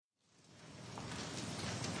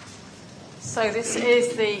So this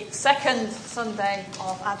is the second Sunday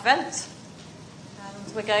of Advent,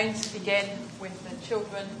 and we're going to begin with the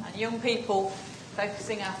children and young people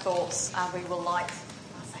focusing our thoughts, and we will light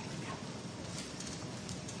our second candle.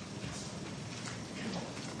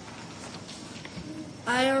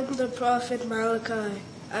 I am the prophet Malachi,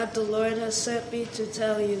 and the Lord has sent me to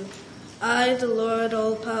tell you. I, the Lord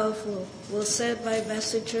all-powerful, will send my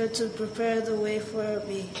messenger to prepare the way for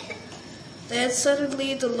me. Then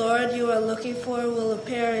suddenly the Lord you are looking for will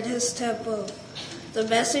appear in his temple. The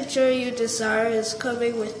messenger you desire is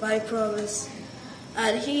coming with my promise,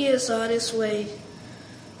 and he is on his way.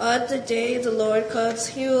 On the day the Lord comes,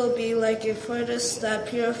 he will be like a furnace that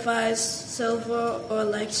purifies silver, or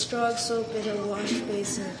like strong soap in a wash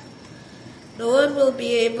basin. No one will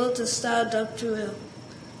be able to stand up to him.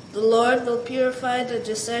 The Lord will purify the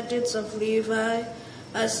descendants of Levi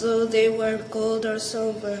as though they were gold or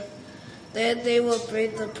silver. Then they will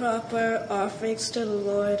bring the proper offerings to the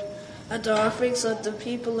Lord, and the offerings of the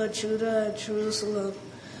people of Judah and Jerusalem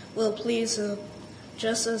will please him,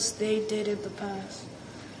 just as they did in the past.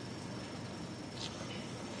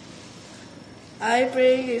 I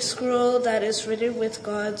bring a scroll that is written with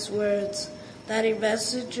God's words, that a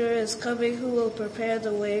messenger is coming who will prepare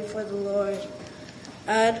the way for the Lord,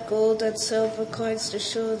 and gold and silver coins to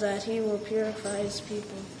show that he will purify his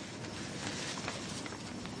people.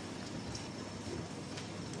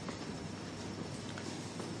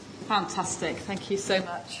 Fantastic. Thank you so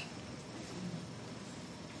much.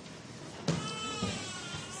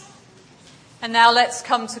 And now let's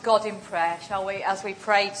come to God in prayer, shall we, as we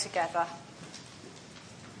pray together.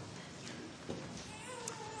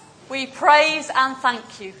 We praise and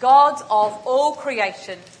thank you, God of all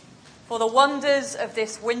creation, for the wonders of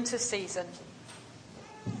this winter season,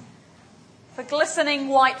 for glistening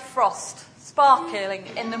white frost sparkling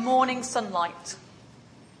in the morning sunlight,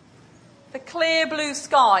 the clear blue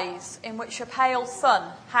skies in which a pale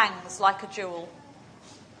sun hangs like a jewel,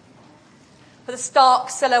 for the stark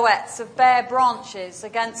silhouettes of bare branches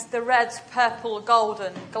against the red, purple,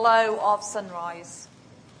 golden glow of sunrise,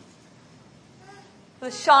 for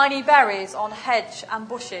the shiny berries on hedge and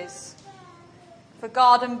bushes, for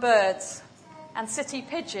garden birds and city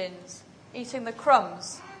pigeons eating the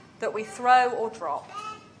crumbs that we throw or drop,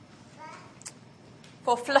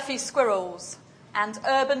 for fluffy squirrels and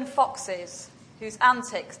urban foxes whose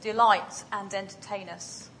antics delight and entertain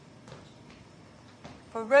us,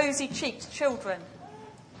 for rosy-cheeked children,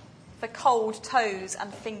 for cold toes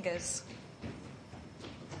and fingers,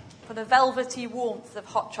 for the velvety warmth of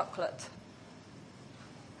hot chocolate,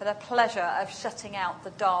 for the pleasure of shutting out the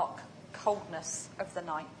dark coldness of the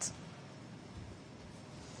night.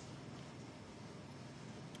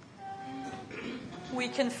 We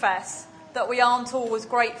confess that we aren't always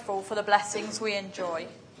grateful for the blessings we enjoy.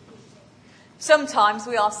 Sometimes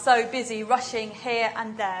we are so busy rushing here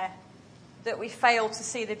and there that we fail to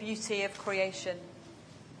see the beauty of creation.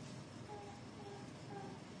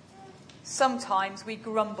 Sometimes we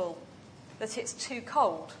grumble that it's too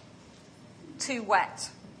cold, too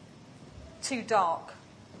wet, too dark,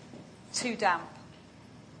 too damp.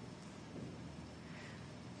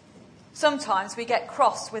 Sometimes we get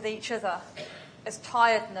cross with each other as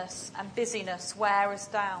tiredness and busyness wear us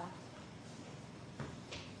down.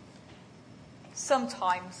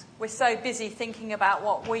 Sometimes we're so busy thinking about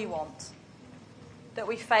what we want that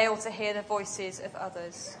we fail to hear the voices of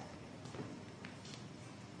others.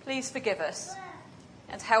 Please forgive us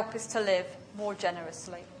and help us to live more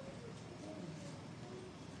generously.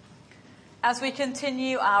 As we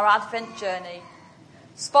continue our Advent journey,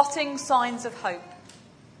 spotting signs of hope,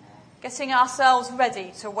 getting ourselves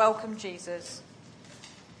ready to welcome Jesus,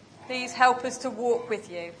 please help us to walk with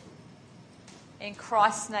you. In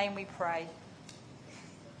Christ's name we pray.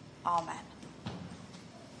 Amen.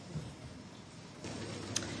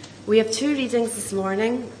 We have two readings this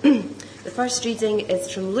morning. The first reading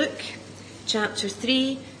is from Luke, chapter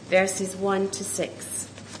 3, verses 1 to 6.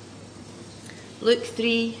 Luke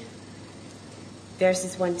 3,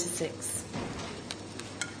 verses 1 to 6.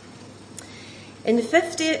 In the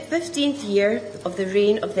 15th year of the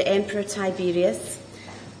reign of the Emperor Tiberius,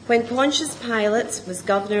 when Pontius Pilate was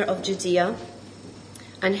governor of Judea,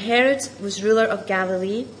 and Herod was ruler of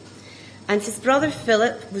Galilee, and his brother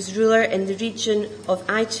Philip was ruler in the region of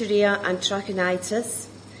Iturea and Trachonitis,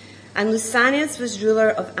 and Lysanias was ruler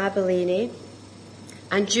of Abilene,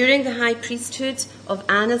 and during the high priesthood of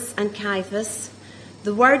Annas and Caiaphas,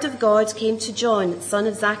 the word of God came to John, son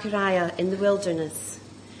of Zechariah, in the wilderness.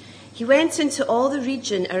 He went into all the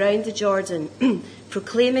region around the Jordan,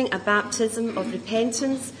 proclaiming a baptism of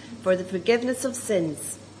repentance for the forgiveness of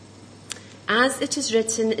sins. as it is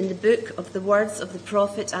written in the book of the words of the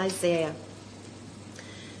prophet Isaiah.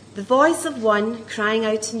 The voice of one crying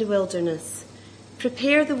out in the wilderness,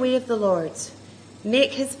 prepare the way of the Lord,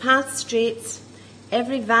 make his path straight.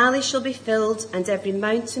 Every valley shall be filled, and every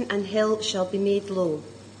mountain and hill shall be made low.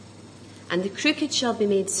 And the crooked shall be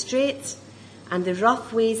made straight, and the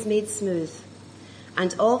rough ways made smooth.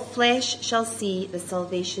 And all flesh shall see the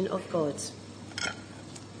salvation of God.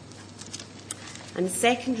 And the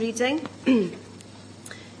second reading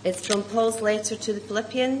is from Paul's letter to the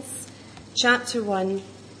Philippians, chapter 1,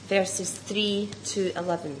 verses 3 to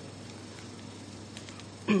 11.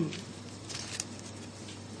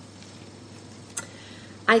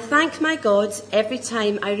 I thank my God every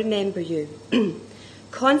time I remember you,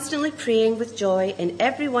 constantly praying with joy in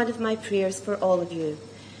every one of my prayers for all of you,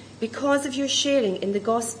 because of your sharing in the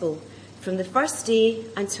gospel from the first day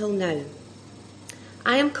until now.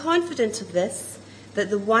 I am confident of this, that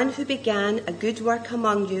the one who began a good work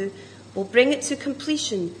among you will bring it to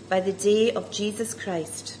completion by the day of Jesus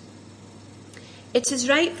Christ. It is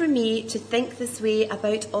right for me to think this way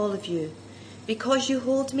about all of you, because you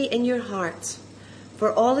hold me in your heart.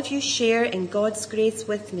 For all of you share in God's grace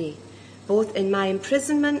with me, both in my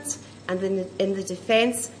imprisonment and in the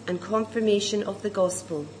defence and confirmation of the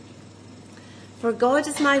gospel. For God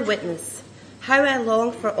is my witness, how I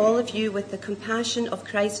long for all of you with the compassion of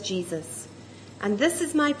Christ Jesus. And this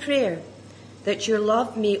is my prayer, that your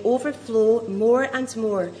love may overflow more and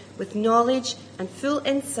more with knowledge and full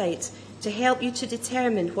insight to help you to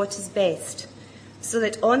determine what is best, so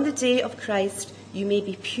that on the day of Christ you may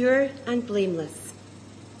be pure and blameless,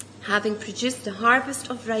 having produced the harvest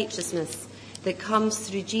of righteousness that comes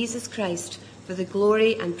through Jesus Christ for the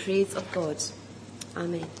glory and praise of God.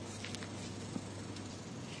 Amen.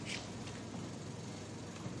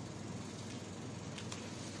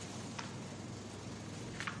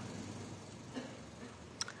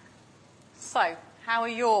 So, how are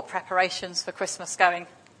your preparations for Christmas going?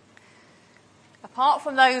 Apart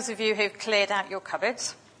from those of you who've cleared out your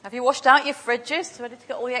cupboards, have you washed out your fridges, ready to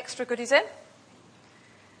get all the extra goodies in?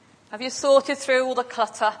 Have you sorted through all the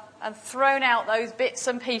clutter and thrown out those bits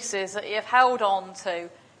and pieces that you've held on to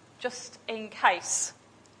just in case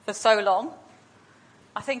for so long?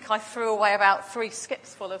 I think I threw away about 3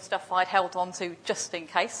 skips full of stuff I'd held on to just in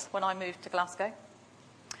case when I moved to Glasgow.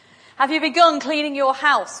 Have you begun cleaning your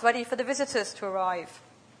house, ready for the visitors to arrive?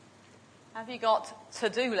 Have you got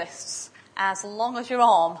to-do lists as long as your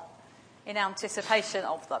arm in anticipation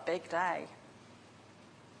of the big day?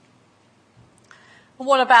 And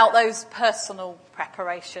what about those personal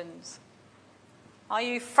preparations? Are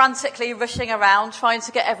you frantically rushing around trying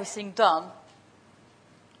to get everything done?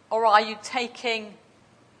 Or are you taking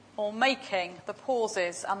or making the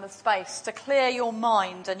pauses and the space to clear your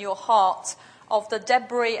mind and your heart of the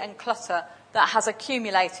debris and clutter that has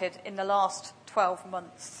accumulated in the last 12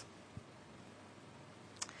 months?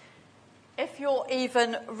 If you're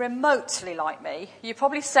even remotely like me, you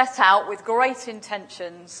probably set out with great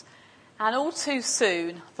intentions, and all too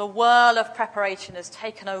soon, the whirl of preparation has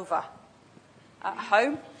taken over. At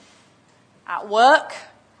home, at work,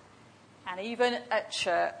 and even at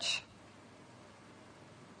church.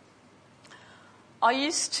 I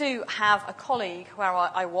used to have a colleague where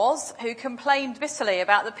I was who complained bitterly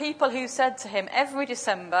about the people who said to him every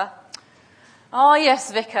December, "Oh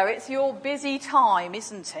yes, Vicar, it's your busy time,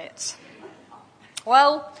 isn't it?"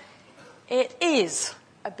 Well, it is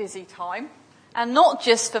a busy time. And not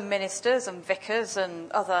just for ministers and vicars and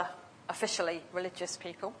other officially religious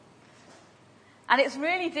people. And it's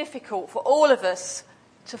really difficult for all of us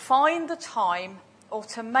to find the time or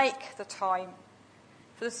to make the time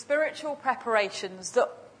for the spiritual preparations that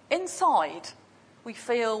inside we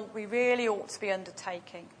feel we really ought to be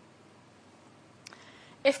undertaking.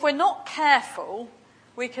 If we're not careful,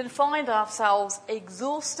 we can find ourselves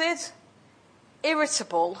exhausted,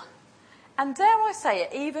 irritable, and dare I say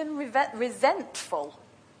it, even resentful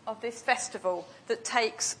of this festival that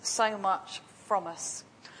takes so much from us.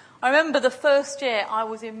 I remember the first year I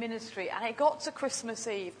was in ministry and it got to Christmas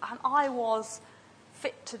Eve and I was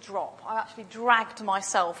fit to drop. I actually dragged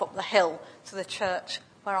myself up the hill to the church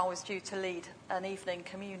where I was due to lead an evening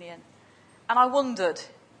communion. And I wondered,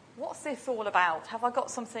 what's this all about? Have I got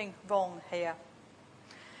something wrong here?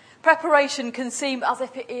 Preparation can seem as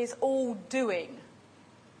if it is all doing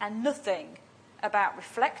and nothing about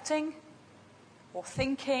reflecting or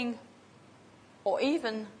thinking or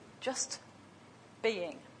even just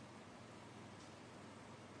being.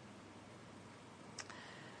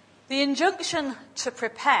 The injunction to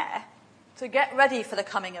prepare, to get ready for the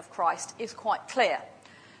coming of Christ, is quite clear.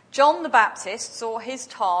 John the Baptist saw his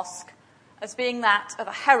task as being that of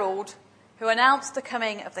a herald who announced the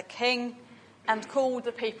coming of the king and called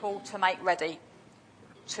the people to make ready,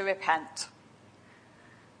 to repent.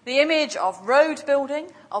 The image of road building,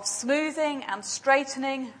 of smoothing and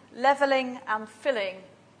straightening, levelling and filling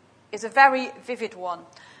is a very vivid one.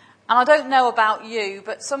 And I don't know about you,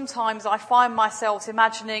 but sometimes I find myself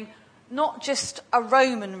imagining not just a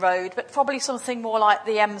Roman road, but probably something more like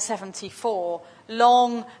the M74,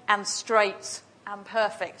 long and straight and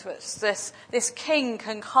perfect, which this king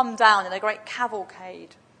can come down in a great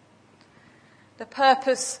cavalcade. The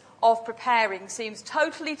purpose of preparing seems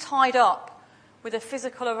totally tied up with the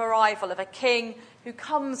physical arrival of a king who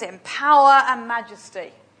comes in power and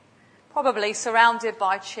majesty, probably surrounded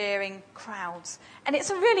by cheering crowds. And it's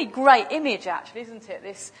a really great image, actually, isn't it?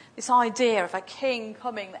 This idea of a king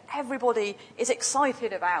coming that everybody is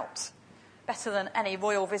excited about, better than any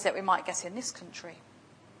royal visit we might get in this country.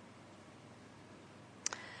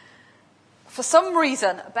 For some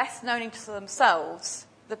reason, best known to themselves,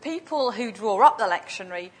 the people who draw up the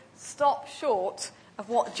lectionary stop short of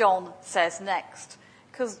what John says next.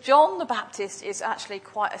 Because John the Baptist is actually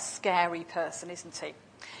quite a scary person, isn't he?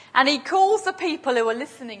 And he calls the people who are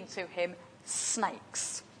listening to him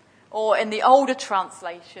snakes. Or in the older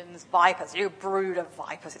translations, vipers. You brood of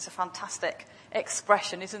vipers. It's a fantastic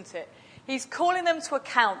expression, isn't it? He's calling them to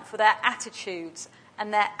account for their attitudes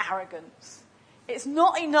and their arrogance. It's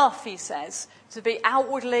not enough, he says, to be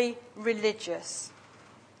outwardly religious.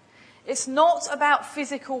 It's not about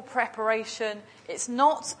physical preparation. It's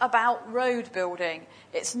not about road building.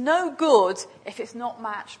 It's no good if it's not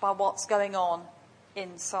matched by what's going on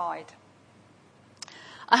inside.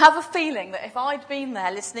 I have a feeling that if I'd been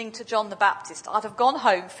there listening to John the Baptist, I'd have gone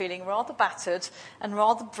home feeling rather battered and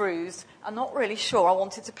rather bruised and not really sure I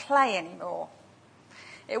wanted to play anymore.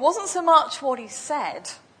 It wasn't so much what he said,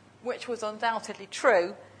 which was undoubtedly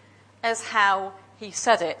true, as how he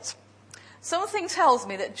said it. Something tells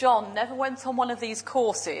me that John never went on one of these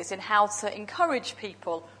courses in how to encourage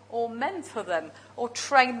people or mentor them or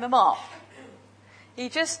train them up. He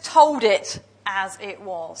just told it as it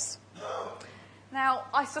was. Now,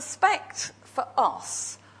 I suspect for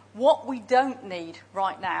us, what we don't need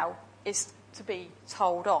right now is to be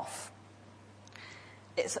told off.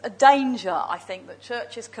 It's a danger, I think, that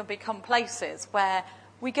churches can become places where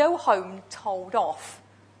we go home told off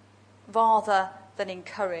rather than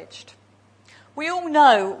encouraged. We all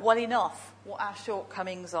know well enough what our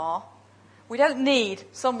shortcomings are. We don't need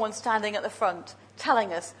someone standing at the front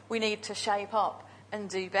telling us we need to shape up and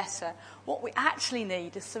do better. What we actually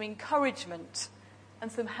need is some encouragement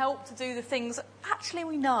and some help to do the things that actually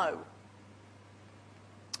we know.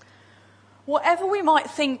 Whatever we might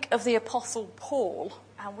think of the Apostle Paul,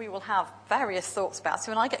 and we will have various thoughts about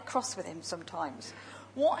him, and I get cross with him sometimes,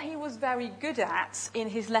 what he was very good at in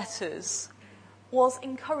his letters was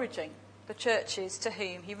encouraging the churches to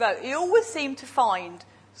whom he wrote. He always seemed to find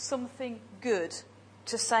something good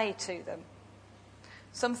to say to them,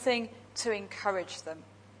 something to encourage them.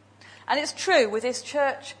 And it's true with his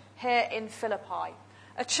church here in Philippi,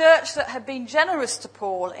 a church that had been generous to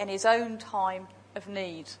Paul in his own time of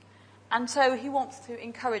need. And so he wants to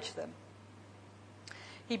encourage them.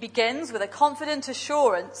 He begins with a confident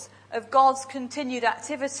assurance of God's continued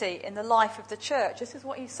activity in the life of the church. This is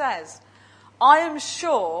what he says: I am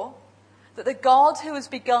sure that the God who has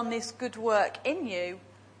begun this good work in you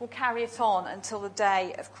will carry it on until the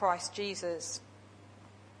day of Christ Jesus.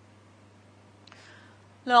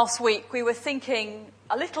 Last week we were thinking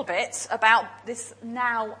a little bit about this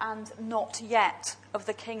now and not yet of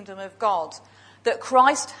the kingdom of God. That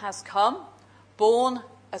Christ has come, born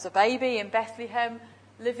as a baby in Bethlehem,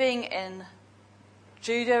 living in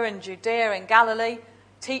Judah and Judea and Galilee,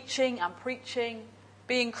 teaching and preaching,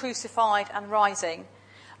 being crucified and rising.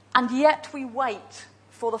 And yet we wait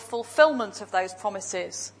for the fulfillment of those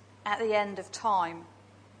promises at the end of time.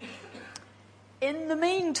 In the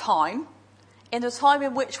meantime, in the time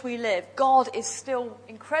in which we live, God is still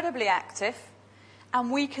incredibly active,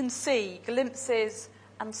 and we can see glimpses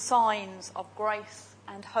and signs of grace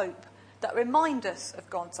and hope that remind us of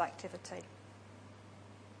God's activity.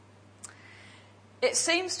 It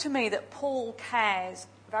seems to me that Paul cares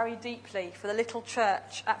very deeply for the little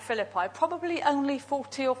church at Philippi, probably only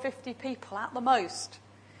 40 or 50 people at the most.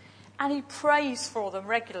 And he prays for them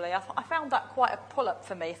regularly. I found that quite a pull-up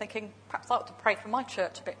for me, thinking perhaps I ought to pray for my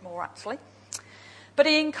church a bit more, actually. But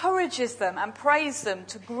he encourages them and prays them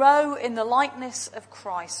to grow in the likeness of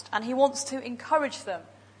Christ. And he wants to encourage them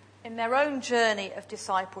in their own journey of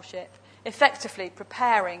discipleship, effectively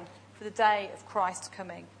preparing for the day of Christ's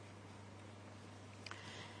coming.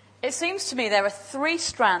 It seems to me there are 3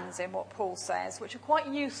 strands in what Paul says, which are quite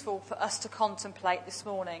useful for us to contemplate this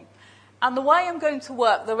morning. And the way I'm going to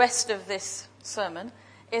work the rest of this sermon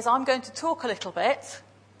is I'm going to talk a little bit,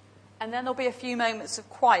 and then there'll be a few moments of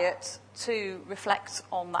quiet to reflect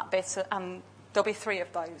on that bit, and there'll be 3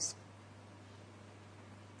 of those.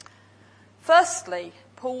 Firstly,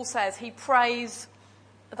 Paul says he prays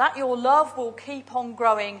that your love will keep on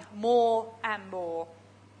growing more and more.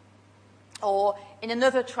 Or, in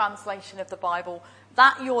another translation of the Bible,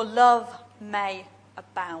 that your love may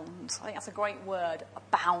abound. I think that's a great word,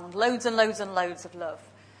 abound. Loads and loads and loads of love.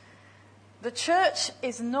 The church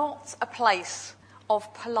is not a place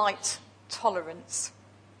of polite tolerance.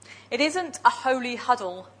 It isn't a holy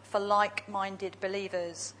huddle for like-minded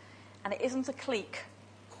believers, and it isn't a clique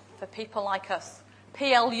for people like us.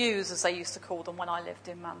 PLUs, as they used to call them when I lived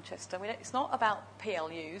in Manchester. It's not about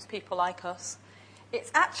PLUs, people like us. It's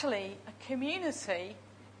actually a community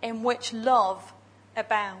in which love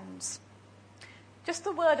abounds. Just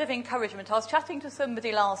a word of encouragement. I was chatting to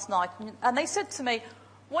somebody last night, and they said to me,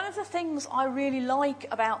 one of the things I really like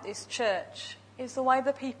about this church is the way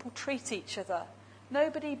the people treat each other.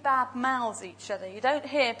 Nobody bad-mouths each other. You don't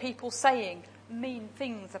hear people saying mean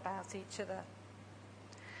things about each other.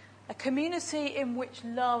 A community in which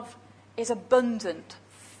love is abundant,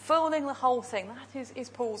 filling the whole thing. That is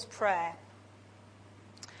Paul's prayer.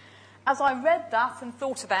 As I read that and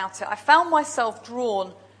thought about it, I found myself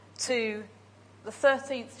drawn to the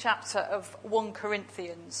 13th chapter of 1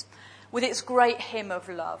 Corinthians with its great hymn of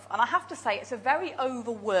love. And I have to say, it's a very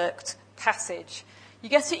overworked passage. You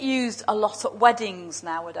get it used a lot at weddings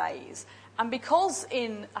nowadays. And because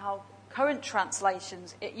in our current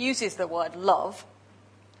translations it uses the word love,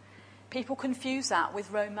 people confuse that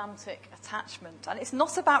with romantic attachment. And it's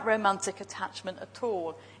not about romantic attachment at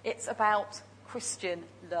all. It's about Christian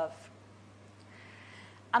love.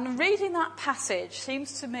 And reading that passage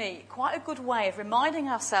seems to me quite a good way of reminding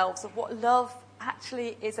ourselves of what love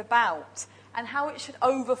actually is about and how it should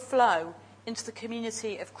overflow into the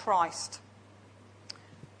community of Christ.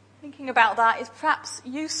 Thinking about that is perhaps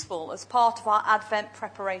useful as part of our Advent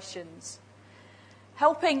preparations,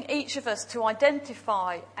 helping each of us to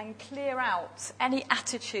identify and clear out any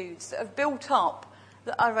attitudes that have built up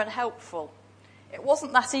that are unhelpful. It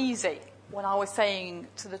wasn't that easy when I was saying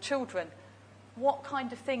to the children, what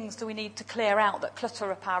kind of things do we need to clear out that clutter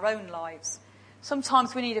up our own lives?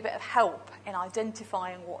 Sometimes we need a bit of help in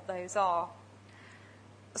identifying what those are.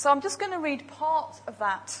 So I'm just going to read part of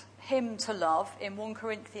that hymn to love in 1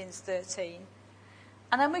 Corinthians 13.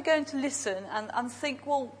 And then we're going to listen and think,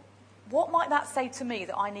 well, what might that say to me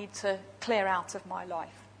that I need to clear out of my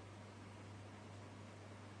life?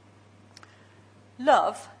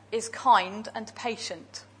 Love is kind and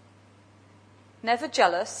patient, never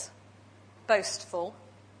jealous, boastful,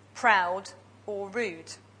 proud, or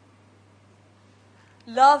rude.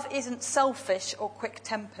 Love isn't selfish or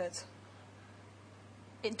quick-tempered.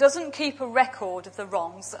 It doesn't keep a record of the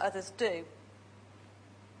wrongs that others do.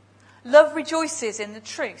 Love rejoices in the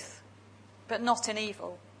truth, but not in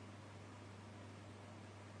evil.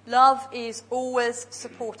 Love is always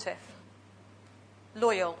supportive,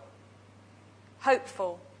 loyal,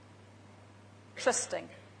 hopeful, trusting.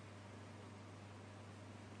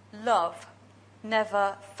 Love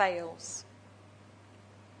never fails.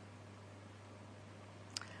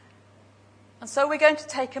 And so we're going to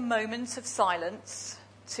take a moment of silence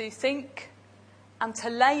to think and to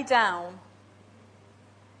lay down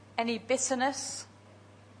any bitterness,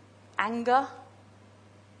 anger,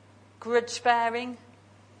 grudge-bearing,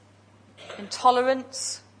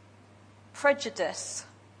 intolerance, prejudice,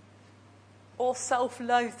 or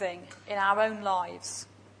self-loathing in our own lives,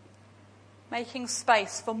 making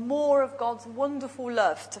space for more of God's wonderful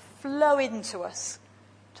love to flow into us,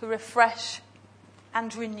 to refresh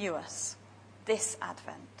and renew us this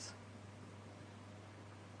Advent.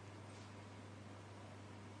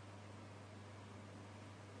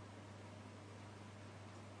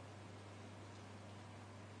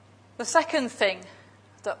 The second thing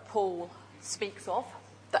that Paul speaks of,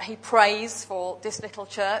 that he prays for this little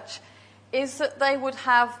church, is that they would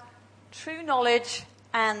have true knowledge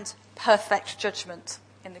and perfect judgment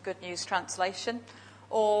in the Good News translation,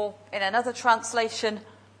 or in another translation,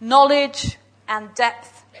 knowledge and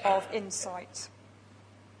depth of insight.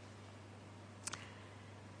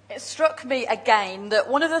 It struck me again that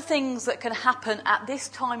one of the things that can happen at this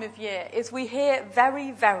time of year is we hear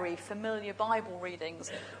very, very familiar Bible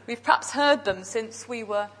readings. We've perhaps heard them since we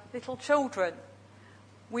were little children.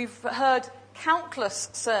 We've heard countless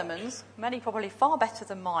sermons, many probably far better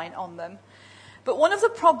than mine, on them. But one of the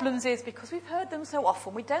problems is because we've heard them so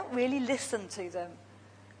often, we don't really listen to them.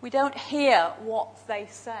 We don't hear what they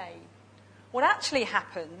say. What actually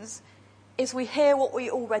happens is we hear what we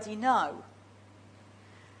already know.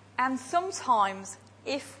 And sometimes,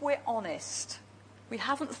 if we're honest, we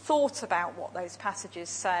haven't thought about what those passages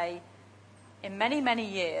say in many, many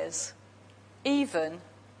years, even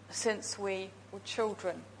since we were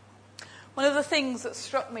children. One of the things that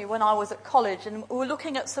struck me when I was at college, and we were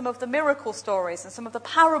looking at some of the miracle stories and some of the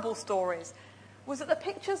parable stories, was that the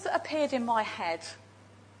pictures that appeared in my head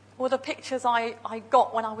were the pictures I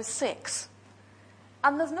got when I was 6.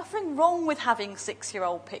 And there's nothing wrong with having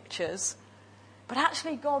 6-year-old pictures, but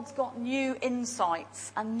actually God's got new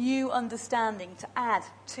insights and new understanding to add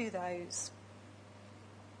to those.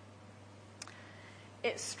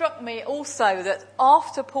 It struck me also that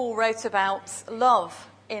after Paul wrote about love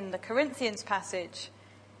in the Corinthians passage,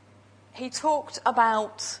 he talked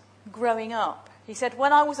about growing up. He said,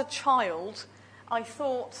 when I was a child, I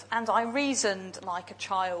thought and I reasoned like a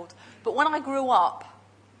child, but when I grew up,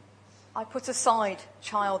 I put aside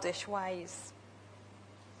childish ways.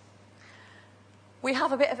 We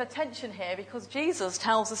have a bit of a tension here because Jesus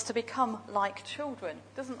tells us to become like children,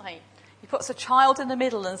 doesn't he? He puts a child in the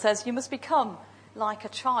middle and says, you must become like a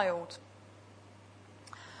child.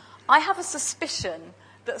 I have a suspicion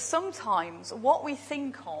that sometimes what we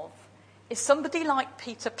think of is somebody like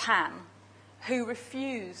Peter Pan who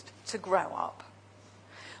refused to grow up.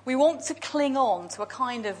 We want to cling on to a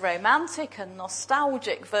kind of romantic and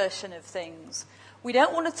nostalgic version of things. We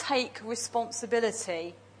don't want to take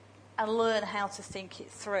responsibility and learn how to think it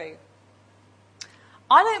through.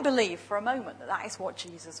 I don't believe for a moment that that is what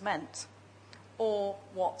Jesus meant or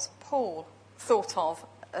what Paul thought of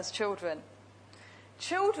as children.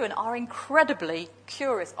 Children are incredibly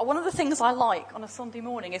curious. One of the things I like on a Sunday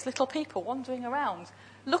morning is little people wandering around,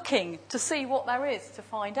 looking to see what there is to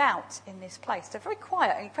find out in this place. They're very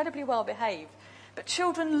quiet, incredibly well behaved. But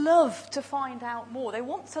children love to find out more. They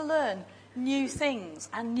want to learn new things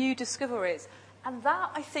and new discoveries. And that,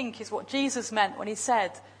 I think, is what Jesus meant when he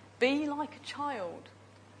said, be like a child.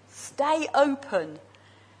 Stay open.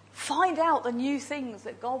 Find out the new things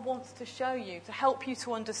that God wants to show you, to help you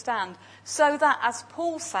to understand, so that, as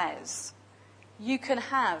Paul says, you can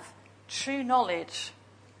have true knowledge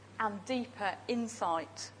and deeper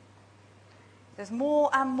insight. There's more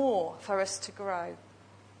and more for us to grow.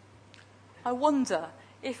 I wonder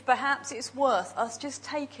if perhaps it's worth us just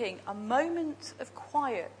taking a moment of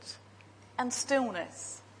quiet and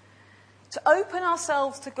stillness to open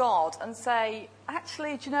ourselves to God and say,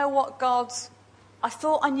 actually, do you know what, God? I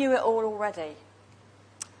thought I knew it all already,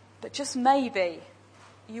 but just maybe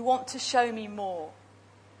you want to show me more,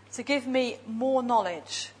 to give me more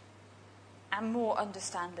knowledge and more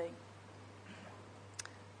understanding.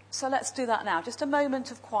 So let's do that now. Just a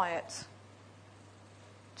moment of quiet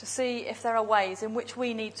to see if there are ways in which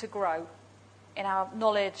we need to grow in our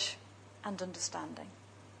knowledge and understanding.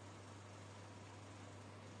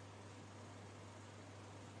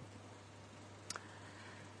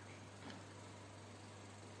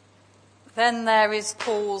 Then there is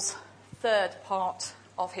Paul's third part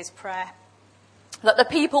of his prayer, that the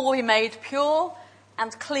people will be made pure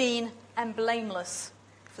and clean and blameless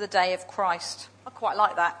for the day of Christ. I quite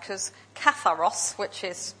like that because katharos, which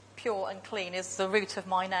is pure and clean, is the root of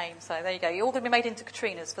my name. So there you go. You're all going to be made into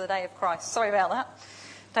Katrinas for the day of Christ. Sorry about that.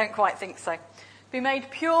 Don't quite think so. Be made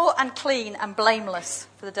pure and clean and blameless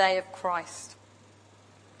for the day of Christ.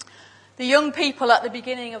 The young people at the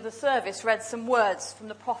beginning of the service read some words from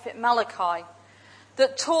the prophet Malachi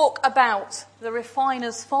that talk about the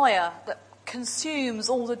refiner's fire that consumes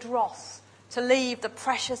all the dross to leave the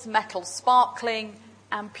precious metal sparkling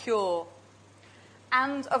and pure,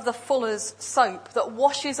 and of the fuller's soap that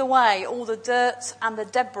washes away all the dirt and the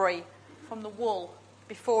debris from the wool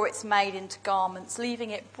before it's made into garments,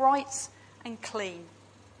 leaving it bright and clean.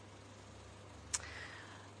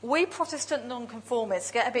 We Protestant nonconformists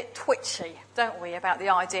get a bit twitchy, don't we, about the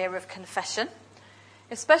idea of confession,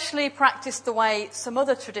 especially practiced the way some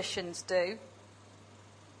other traditions do.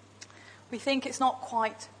 We think it's not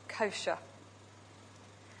quite kosher.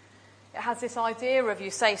 It has this idea of you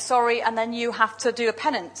say sorry and then you have to do a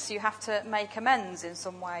penance, you have to make amends in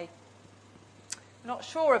some way. We're not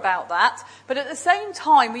sure about that, but at the same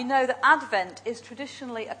time we know that Advent is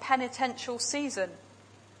traditionally a penitential season.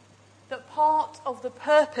 That part of the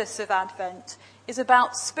purpose of Advent is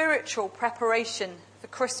about spiritual preparation for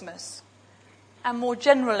Christmas and more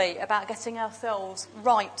generally about getting ourselves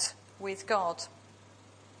right with God.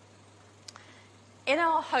 In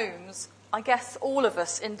our homes, I guess all of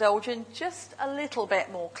us indulge in just a little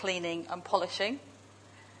bit more cleaning and polishing,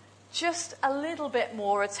 just a little bit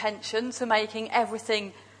more attention to making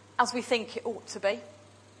everything as we think it ought to be,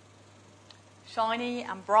 shiny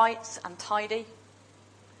and bright and tidy.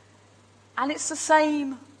 And it's the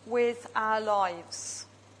same with our lives.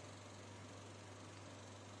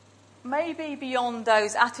 Maybe beyond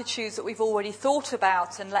those attitudes that we've already thought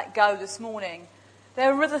about and let go this morning,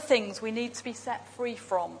 there are other things we need to be set free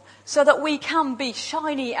from so that we can be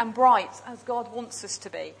shiny and bright as God wants us to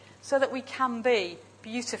be, so that we can be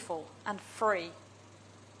beautiful and free.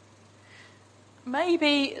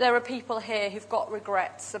 Maybe there are people here who've got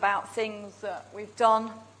regrets about things that we've done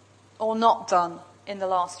or not done in the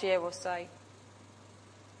last year or so.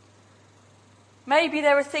 Maybe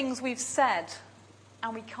there are things we've said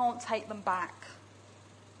and we can't take them back.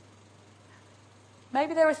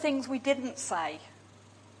 Maybe there are things we didn't say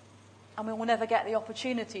and we will never get the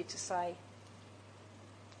opportunity to say.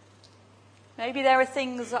 Maybe there are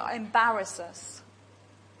things that embarrass us,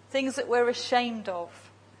 things that we're ashamed of,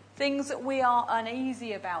 things that we are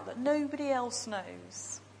uneasy about that nobody else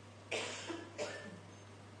knows.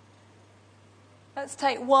 Let's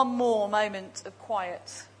take one more moment of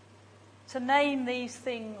quiet to name these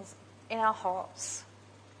things in our hearts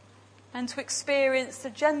and to experience the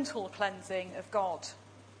gentle cleansing of God,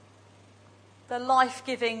 the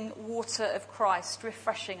life-giving water of Christ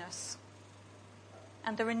refreshing us,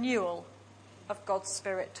 and the renewal of God's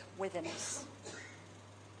Spirit within us.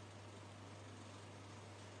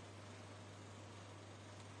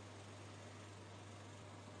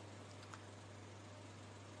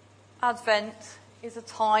 Advent is a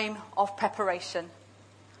time of preparation,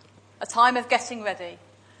 a time of getting ready,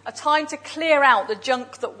 a time to clear out the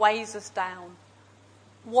junk that weighs us down,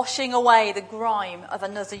 washing away the grime of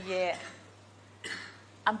another year,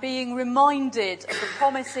 and being reminded of the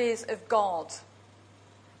promises of God,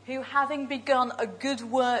 who, having begun a good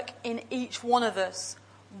work in each one of us,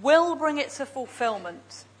 will bring it to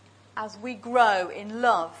fulfillment as we grow in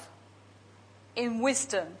love, in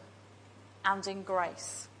wisdom, and in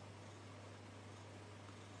grace.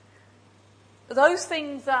 Those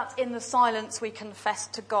things that in the silence we confess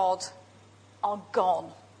to God are gone.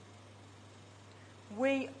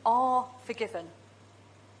 We are forgiven.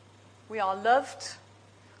 We are loved,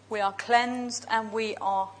 we are cleansed, and we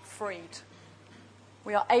are freed.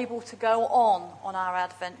 We are able to go on our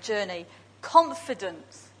Advent journey, confident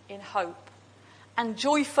in hope and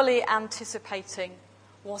joyfully anticipating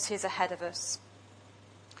what is ahead of us.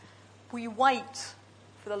 We wait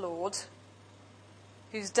for the Lord,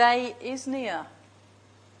 whose day is near,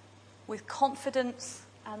 with confidence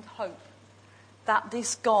and hope that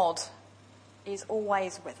this God is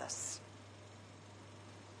always with us.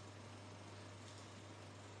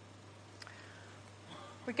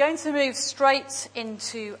 We're going to move straight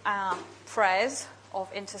into our prayers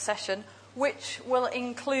of intercession, which will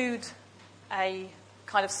include a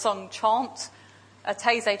kind of sung chant, a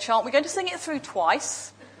Taizé chant. We're going to sing it through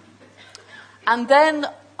twice, and then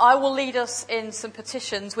I will lead us in some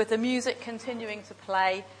petitions with the music continuing to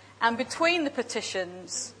play, and between the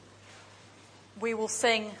petitions we will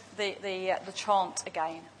sing the chant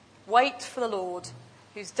again. Wait for the Lord,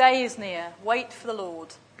 whose day is near. Wait for the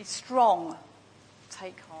Lord. Be strong.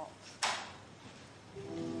 Take heart.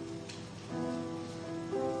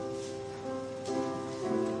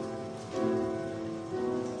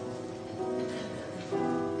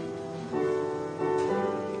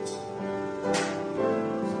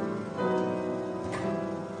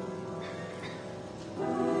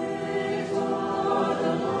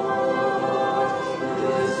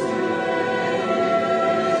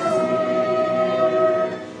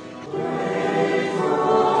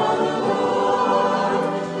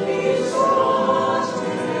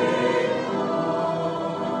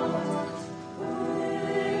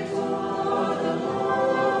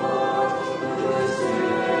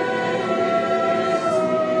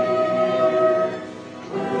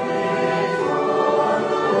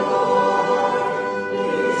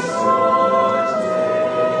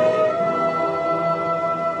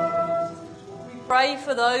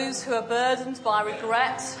 For those who are burdened by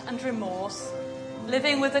regret and remorse,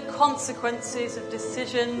 living with the consequences of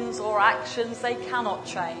decisions or actions they cannot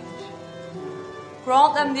change.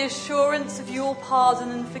 Grant them the assurance of your pardon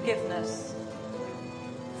and forgiveness,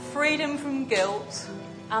 freedom from guilt,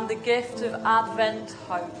 and the gift of Advent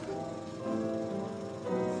hope.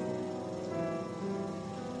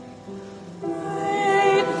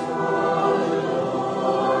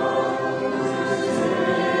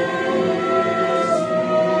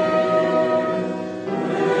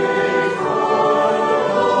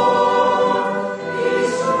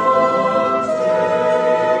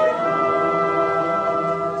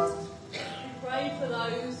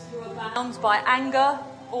 By anger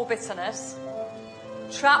or bitterness,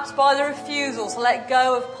 trapped by the refusal to let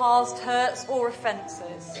go of past hurts or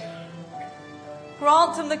offences,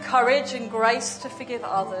 Grant them the courage and grace to forgive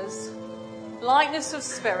others, lightness of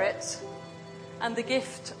spirit, and the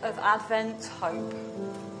gift of Advent hope.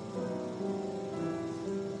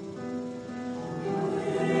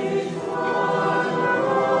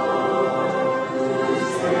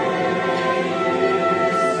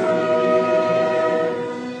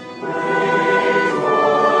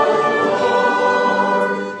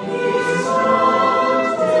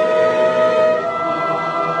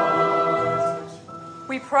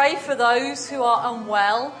 We pray for those who are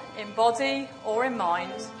unwell in body or in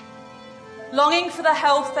mind, longing for the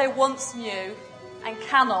health they once knew and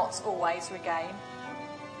cannot always regain.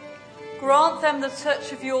 Grant them the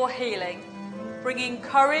touch of your healing, bringing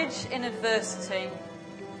courage in adversity,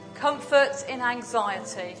 comfort in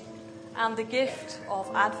anxiety, and the gift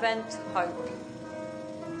of Advent hope.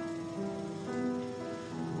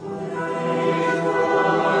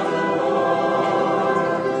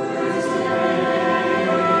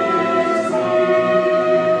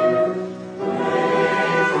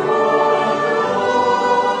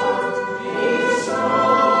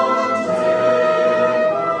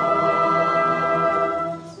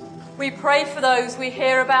 Pray for those we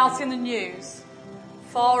hear about in the news,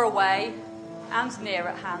 far away and near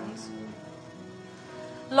at hand.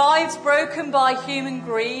 Lives broken by human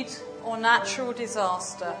greed or natural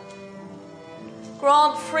disaster.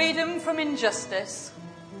 Grant freedom from injustice,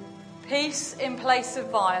 peace in place of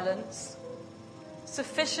violence,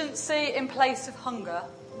 sufficiency in place of hunger,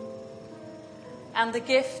 and the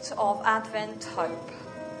gift of Advent hope.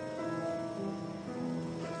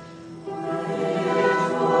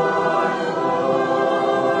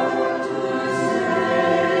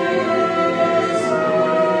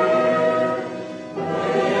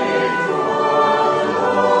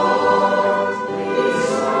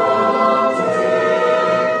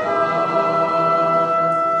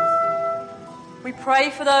 Pray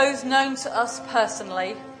for those known to us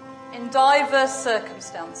personally in diverse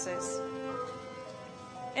circumstances.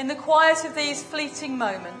 In the quiet of these fleeting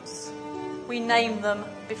moments, we name them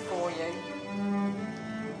before you.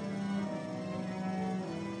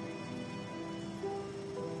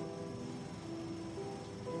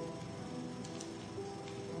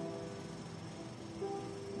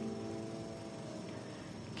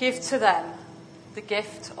 Give to them the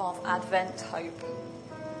gift of Advent hope.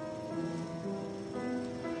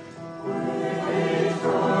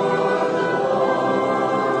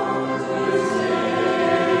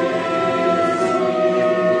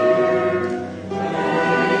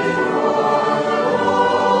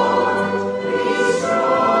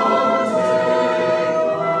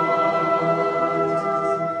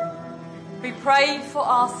 Pray for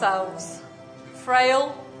ourselves,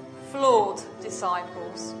 frail, flawed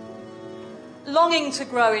disciples, longing to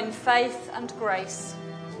grow in faith and grace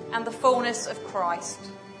and the fullness of Christ.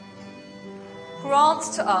 Grant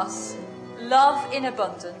to us love in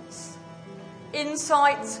abundance,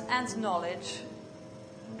 insight and knowledge,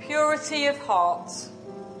 purity of heart,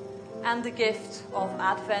 and the gift of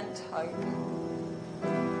Advent hope.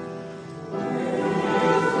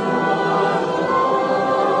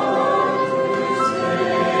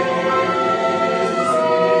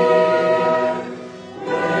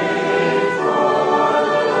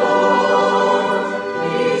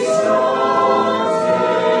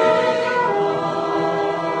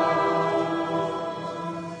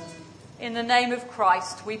 In the name of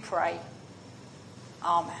Christ we pray.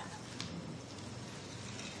 Amen.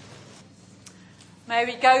 May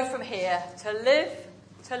we go from here to live,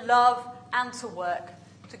 to love and to work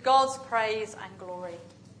to God's praise and glory.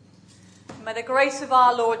 May the grace of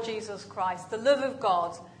our Lord Jesus Christ, the love of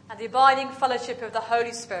God and the abiding fellowship of the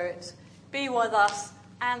Holy Spirit be with us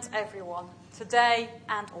and everyone today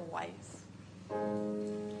and always.